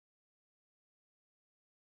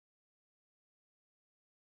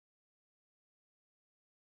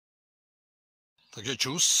Takže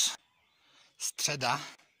čus, středa,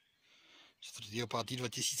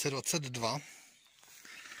 4.5.2022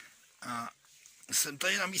 a jsem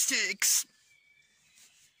tady na místě X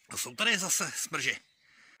a jsou tady zase smrži.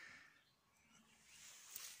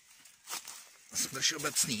 Smrž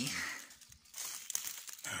obecný.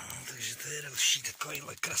 Takže to je další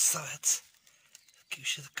takovýhle krasavec. Taky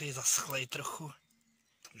už je takový zaschlej trochu.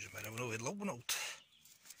 Můžeme rovnou vydloubnout.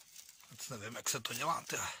 Moc nevím, jak se to dělá.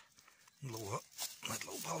 Dlouho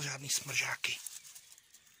nedloubal žádný smržáky.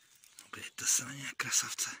 Podívejte se na ně,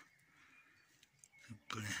 krasavce.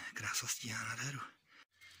 Úplně krása stíhá nádheru.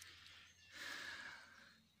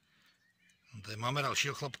 Tady máme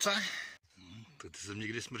dalšího chlapce. Tady jsem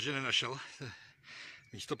nikdy smrže nenašel.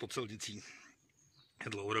 Místo pod silnicí. Je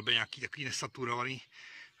dlouhodobě nějaký takový nesaturovaný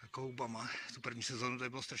jako houbama. Tu první sezonu tady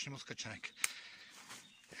bylo strašně moc kačenek.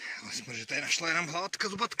 Ale smrže tady našla jenom hlavatka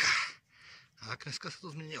zubatka. A tak dneska se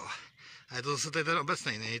to změnilo. A je to zase tady ten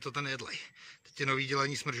obecný, není to ten jedlej. Teď je nový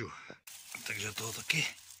dělení smržů. Takže toho taky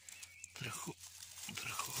trochu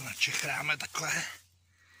načechráme takhle.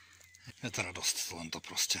 Je to radost, tohle to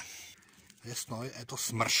prostě. Jasno, je to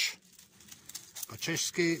smrž. Po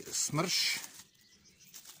česky smrž.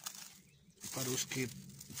 Po rusky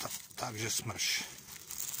takže smrž.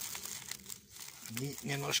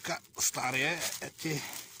 Немножко старые эти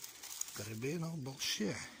грибы, но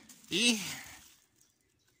большие. И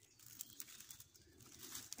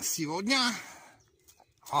сегодня,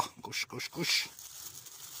 куш,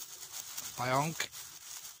 паёнок,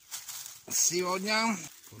 сегодня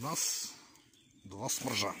у нас 2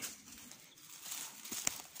 смržа.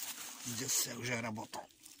 Здесь se уже работал.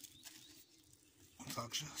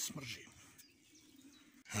 Takže smrží.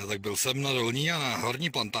 Tak byl jsem na dolní a na horní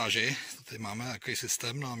plantáži. Tady máme takový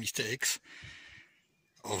systém na místě X.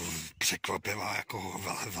 Překvapivá jako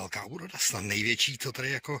velká úroda. Snad největší, co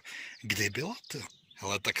tady jako kdy bylo.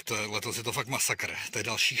 Ale tak letos je to fakt masakr. To je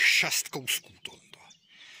dalších 6 kousků.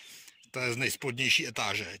 To je z nejspodnější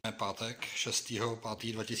etáže. Je pátek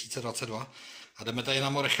 6.5.2022 a jdeme tady na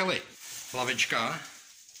morchely. Hlavička,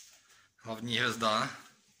 hlavní hvězda,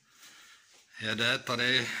 jede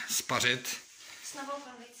tady spařit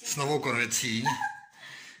s novou konvicí.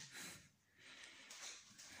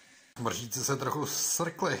 Mržíci se trochu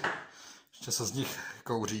srkly, ještě se z nich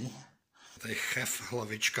kouří. Tady chef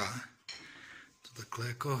hlavička, to takhle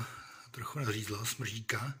jako trochu nařízla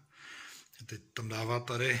smržíka. Teď tam dává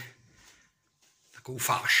tady takovou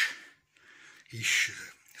fáš. Již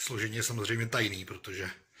složení je samozřejmě tajný,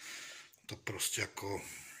 protože to prostě jako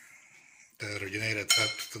to je rodinný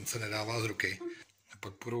recept, ten se nedává z ruky. A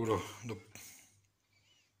pak půjdou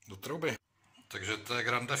do trouby. Takže to je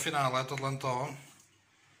grande finále tohleto.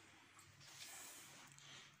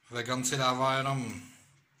 Vegan si dává jenom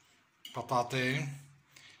patáty.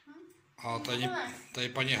 A tady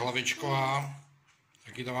paní Hlavičková.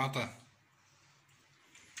 Jaký to máte?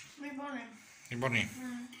 Výborný. Výborný.